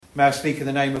May I speak in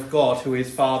the name of God, who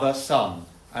is Father, Son,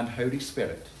 and Holy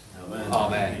Spirit. Amen.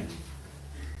 Amen.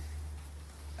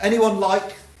 Anyone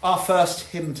like our first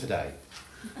hymn today?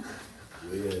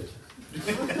 Weird.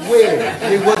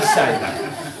 Weird, you would say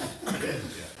that.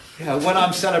 Yeah, when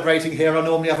I'm celebrating here, I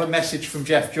normally have a message from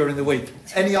Jeff during the week.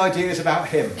 Any ideas about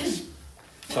hymns?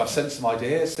 So I sent some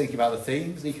ideas, thinking about the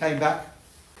themes, and he came back.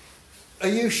 Are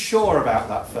you sure about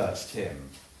that first hymn?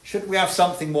 Should we have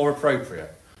something more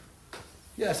appropriate?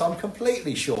 Yes, I'm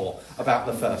completely sure about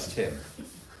the first hymn.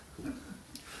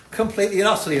 Completely and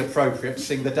utterly appropriate to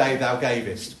sing The Day Thou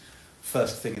Gavest,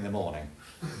 first thing in the morning.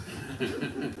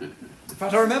 In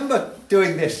fact, I remember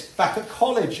doing this back at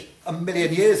college a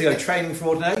million years ago, training for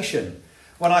ordination,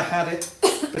 when I had it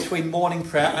between morning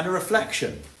prayer and a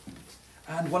reflection.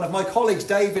 And one of my colleagues,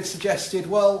 David, suggested,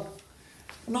 well,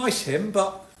 nice hymn,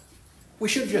 but we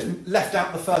should have just left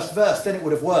out the first verse, then it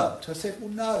would have worked. I said, well,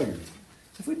 no.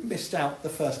 If we'd missed out the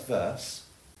first verse,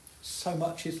 so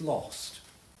much is lost.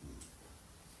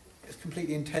 It's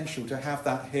completely intentional to have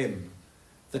that hymn,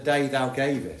 The Day Thou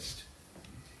Gavest,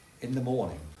 in the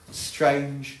morning,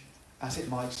 strange as it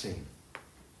might seem.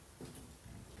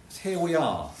 As here we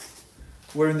are.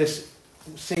 We're in this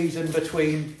season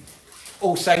between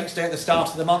All Saints' Day at the start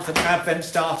of the month and Advent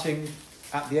starting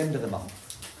at the end of the month.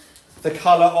 The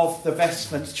colour of the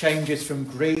vestments changes from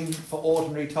green for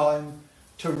ordinary time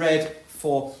to red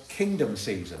for kingdom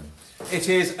season. It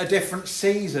is a different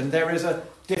season. There is a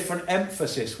different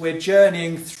emphasis. We're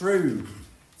journeying through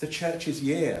the church's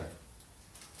year.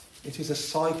 It is a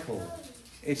cycle.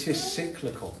 It is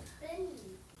cyclical.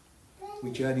 We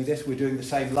journey this. We're doing the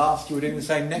same last year. We're doing the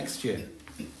same next year.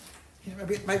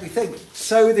 It made me think,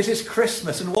 so this is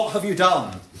Christmas, and what have you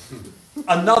done?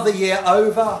 Another year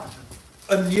over,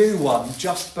 a new one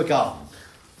just begun.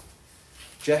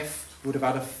 Jeff would have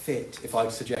had a fit if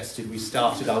I'd suggested we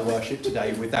started our worship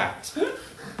today with that.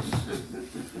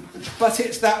 But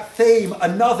it's that theme,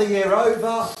 another year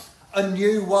over, a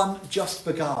new one just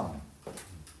begun.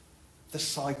 The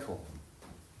cycle.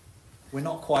 We're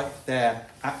not quite there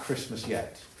at Christmas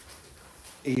yet,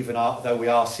 even though we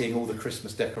are seeing all the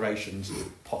Christmas decorations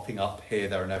popping up here,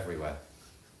 there and everywhere.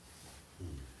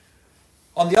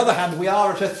 On the other hand, we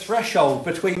are at a threshold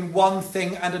between one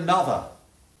thing and another.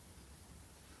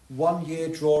 1 year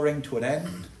drawing to an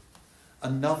end,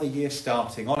 another year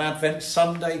starting. On Advent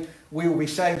Sunday, we will be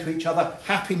saying to each other,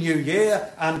 Happy New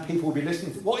Year, and people will be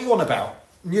listening. What are you on about?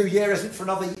 New Year isn't for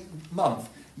another month.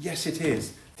 Yes, it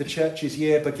is. The church's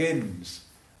year begins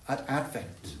at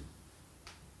Advent.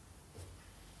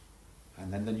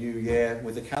 And then the new year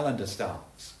with the calendar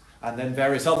starts. And then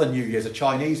various other New Years, a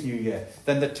Chinese New Year,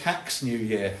 then the tax New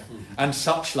Year, and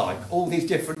such like. All these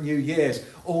different New Years,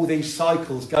 all these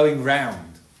cycles going round.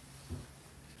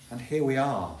 And here we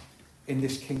are in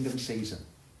this kingdom season,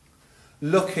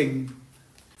 looking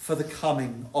for the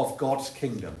coming of God's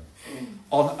kingdom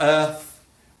on earth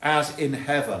as in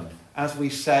heaven, as we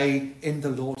say in the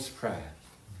Lord's Prayer.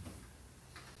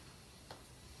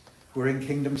 We're in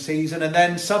kingdom season, and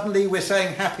then suddenly we're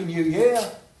saying Happy New Year,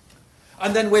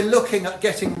 and then we're looking at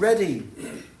getting ready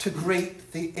to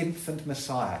greet the infant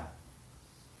Messiah.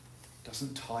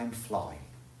 Doesn't time fly?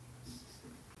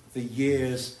 The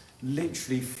years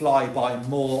literally fly by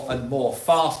more and more,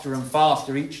 faster and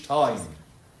faster each time.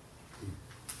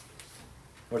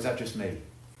 Or is that just me?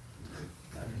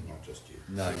 No, not just you.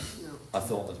 No, I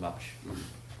thought as much.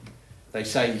 They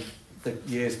say the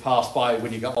years pass by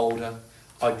when you get older.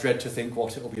 I dread to think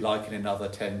what it will be like in another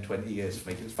 10, 20 years for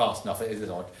me. It's fast enough, it is.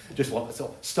 I just want to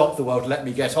sort of stop the world, let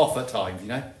me get off at times, you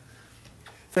know.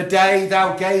 The day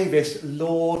thou gavest,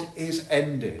 Lord, is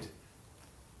ended.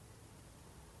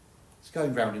 It's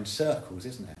going round in circles,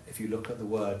 isn't it, if you look at the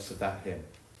words of that hymn.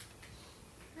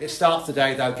 It starts the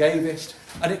day thou gavest,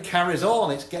 and it carries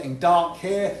on. It's getting dark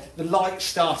here, the light's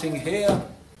starting here.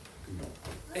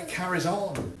 It carries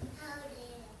on.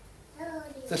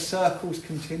 The circles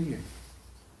continue.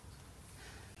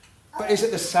 But is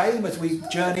it the same as we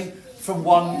journey from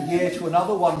 1 year to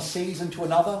another, one season to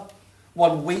another,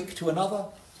 1 week to another,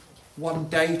 1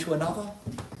 day to another?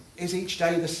 Is each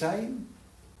day the same?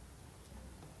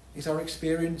 Is our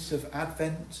experience of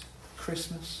Advent,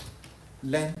 Christmas,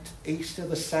 Lent, Easter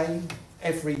the same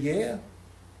every year?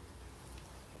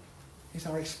 Is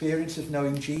our experience of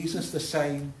knowing Jesus the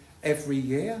same every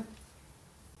year?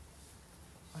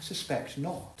 I suspect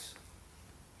not.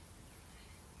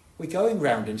 We're going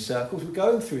round in circles. We're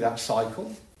going through that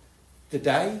cycle. The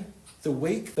day, the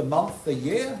week, the month, the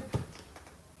year.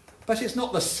 But it's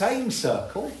not the same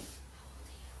circle.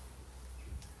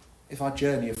 If our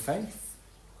journey of faith,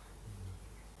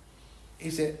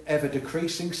 Is it ever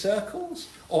decreasing circles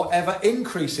or ever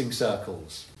increasing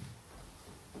circles?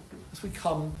 As we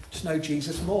come to know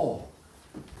Jesus more,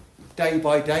 day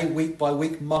by day, week by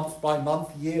week, month by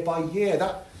month, year by year,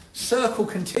 that circle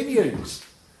continues.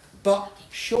 But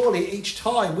surely each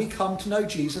time we come to know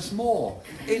Jesus more,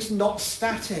 it's not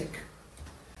static.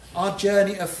 Our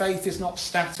journey of faith is not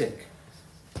static.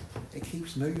 It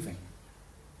keeps moving.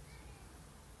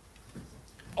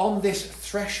 On this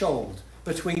threshold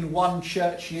between one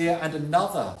church year and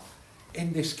another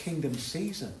in this kingdom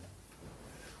season,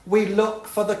 we look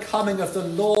for the coming of the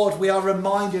Lord. We are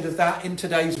reminded of that in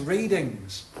today's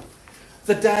readings.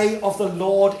 The day of the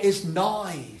Lord is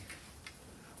nigh.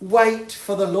 Wait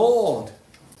for the Lord.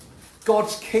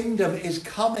 God's kingdom is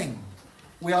coming,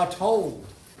 we are told.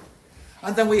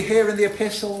 And then we hear in the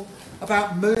epistle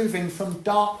about moving from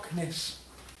darkness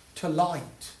to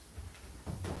light.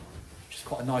 Which is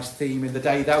quite a nice theme in the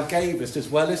day thou gavest as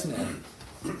well, isn't it?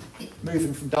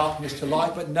 Moving from darkness to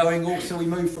light, but knowing also we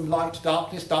move from light to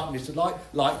darkness, darkness to light,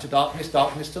 light to darkness,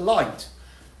 darkness to light.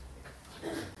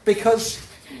 Because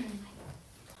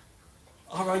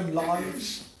our own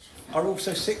lives are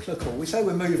also cyclical. We say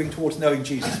we're moving towards knowing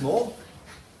Jesus more,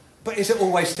 but is it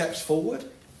always steps forward?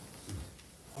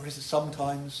 Or is it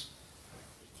sometimes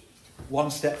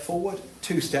one step forward,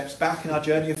 2 steps back in our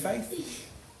journey of faith?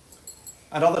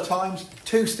 And other times,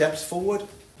 2 steps forward,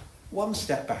 1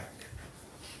 step back.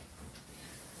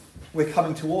 We're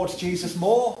coming towards Jesus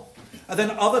more, and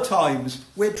then other times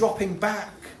we're dropping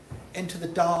back into the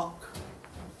dark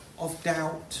of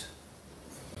doubt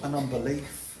and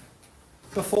unbelief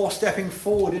before stepping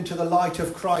forward into the light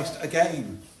of Christ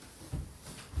again.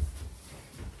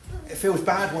 It feels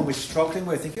bad when we're struggling.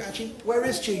 We're thinking, actually, where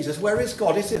is Jesus? Where is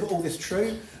God? Is it all this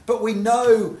true? But we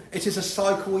know it is a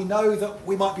cycle. We know that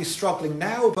we might be struggling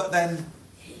now, but then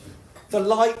the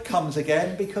light comes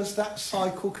again because that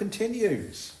cycle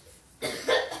continues.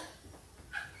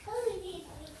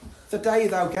 The day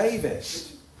thou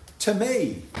gavest, to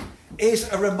me,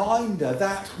 is a reminder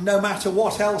that no matter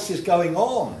what else is going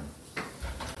on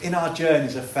in our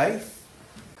journeys of faith,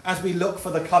 as we look for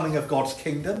the coming of God's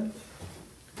kingdom,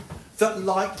 that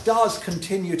light does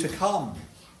continue to come,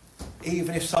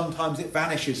 even if sometimes it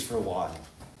vanishes for a while.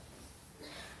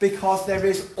 Because there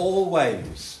is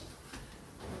always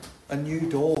a new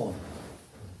dawn,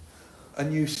 a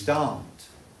new start,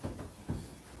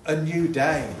 a new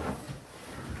day,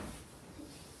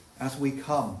 as we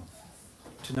come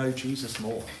to know Jesus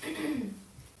more.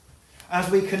 As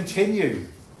we continue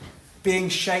being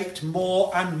shaped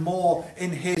more and more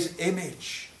in his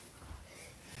image.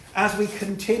 As we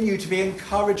continue to be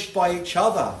encouraged by each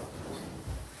other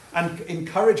and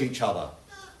encourage each other.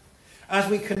 As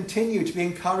we continue to be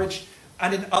encouraged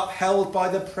and upheld by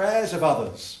the prayers of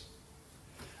others.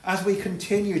 As we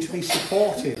continue to be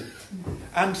supported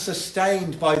and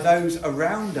sustained by those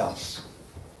around us.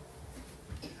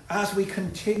 As we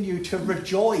continue to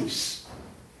rejoice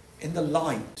in the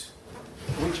light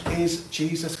which is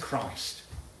Jesus Christ.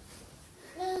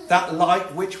 That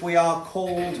light which we are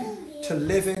called to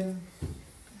live in.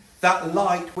 That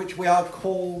light which we are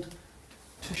called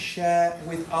to share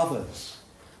with others.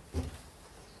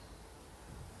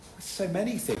 So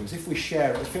many things, if we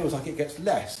share it, it feels like it gets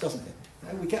less, doesn't it?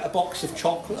 You know, we get a box of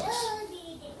chocolates.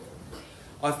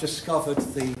 I've discovered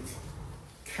the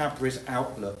Cadbury's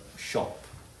outlet shop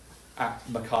at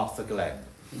MacArthur Glen.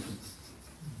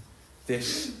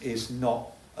 This is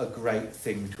not a great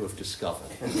thing to have discovered.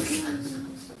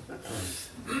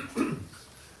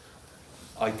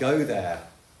 I go there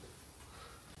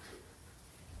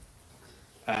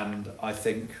and I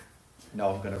think, no,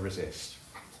 I'm going to resist.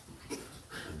 And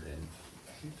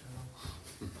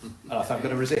I think I'm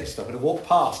going to resist. I'm going to walk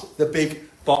past the big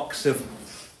box of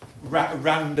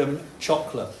random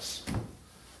chocolates.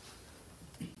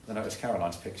 I notice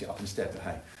Caroline's picked it up instead, but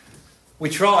hey. We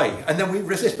try, and then we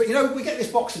resist. But you know, we get this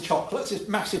box of chocolates, this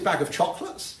massive bag of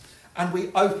chocolates, and we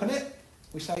open it.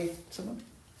 We say to someone,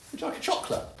 would you like a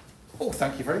chocolate? Oh,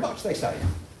 thank you very much, they say.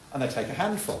 And they take a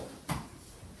handful.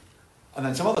 And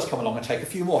then some others come along and take a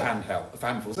few more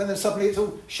handfuls. And then suddenly it's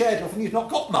all shared off and you've not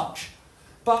got much.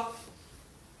 But,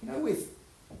 you know,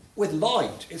 with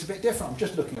light, it's a bit different. I'm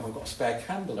just looking if I've got a spare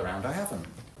candle around. I haven't.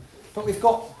 But we've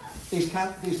got these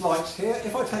lights here.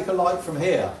 If I take a light from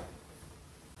here,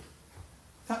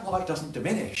 that light doesn't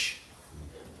diminish.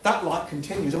 That light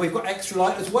continues. And we've got extra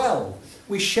light as well.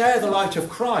 We share the light of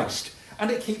Christ. And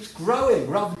it keeps growing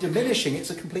rather than diminishing. It's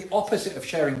the complete opposite of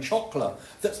sharing chocolate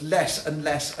that's less and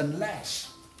less and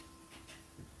less.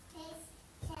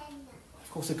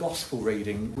 Of course, the gospel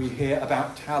reading, we hear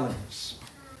about talents.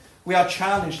 We are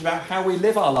challenged about how we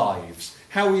live our lives.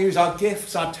 how we use our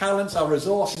gifts, our talents, our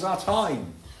resources, our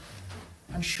time.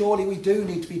 And surely we do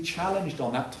need to be challenged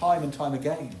on that time and time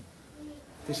again.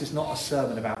 This is not a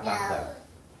sermon about that, though.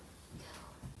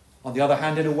 On the other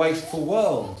hand, in a wasteful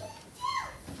world,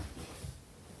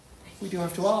 we do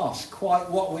have to ask quite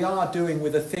what we are doing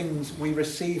with the things we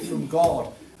receive from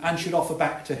God and should offer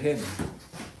back to him.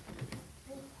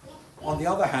 On the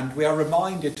other hand, we are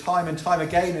reminded time and time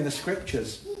again in the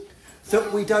scriptures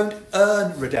that we don't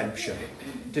earn redemption,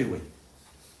 do we?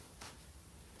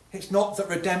 It's not that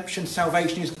redemption,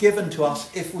 salvation is given to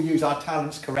us if we use our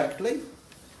talents correctly,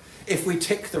 if we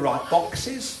tick the right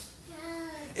boxes,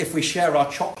 if we share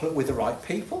our chocolate with the right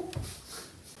people,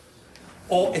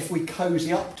 or if we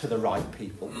cosy up to the right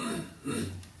people.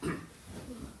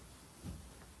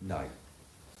 No.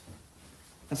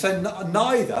 And so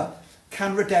neither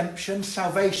can redemption,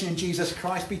 salvation in Jesus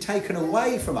Christ be taken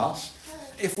away from us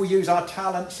if we use our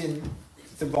talents in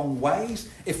the wrong ways,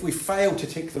 if we fail to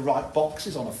tick the right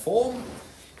boxes on a form,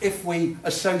 if we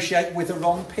associate with the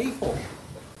wrong people.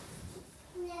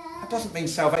 That doesn't mean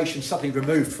salvation suddenly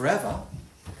removed forever.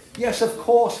 Yes, of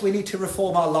course, we need to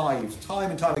reform our lives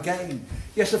time and time again.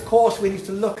 Yes, of course, we need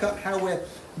to look at how we're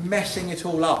messing it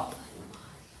all up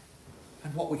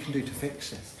and what we can do to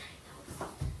fix it.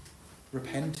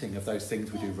 Repenting of those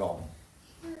things we do wrong.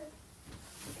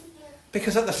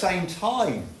 Because at the same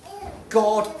time,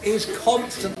 God is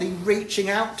constantly reaching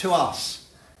out to us.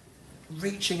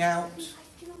 Reaching out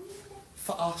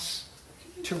for us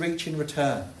to reach in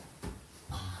return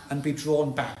and be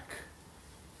drawn back.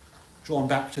 Drawn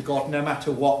back to God no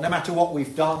matter what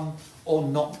we've done or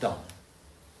not done.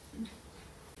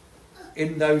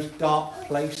 In those dark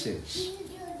places,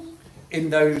 in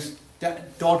those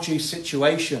dodgy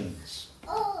situations,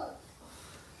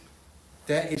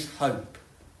 there is hope.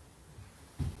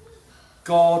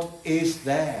 God is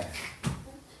there.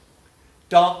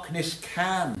 Darkness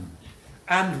can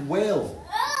and will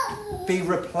be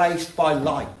replaced by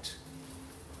light,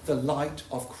 the light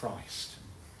of Christ.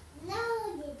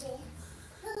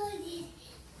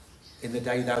 In the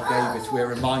day thou gavest, we're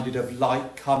reminded of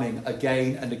light coming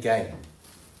again and again.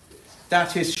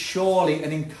 That is surely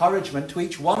an encouragement to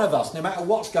each one of us, no matter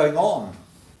what's going on.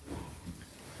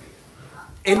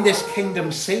 In this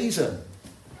kingdom season,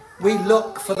 we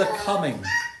look for the coming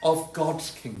of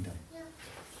God's kingdom.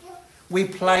 We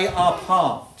play our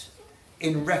part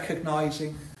in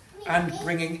recognising and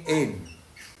bringing in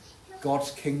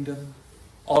God's kingdom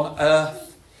on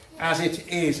earth as it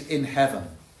is in heaven,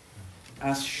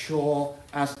 as sure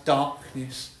as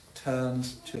darkness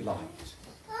turns to light.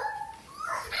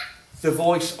 The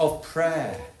voice of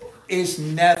prayer is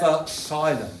never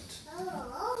silent,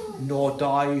 nor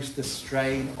dies the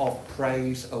strain of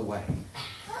praise away.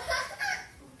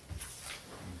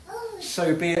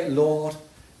 So be it, Lord,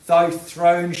 thy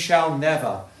throne shall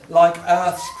never, like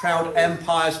earth's proud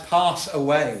empires, pass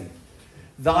away.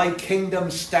 Thy kingdom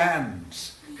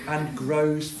stands and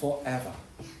grows forever,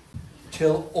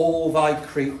 till all thy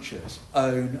creatures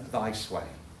own thy sway.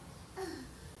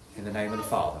 In the name of the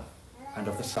Father, and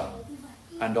of the Son,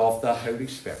 and of the Holy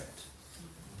Spirit.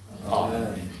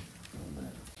 Amen.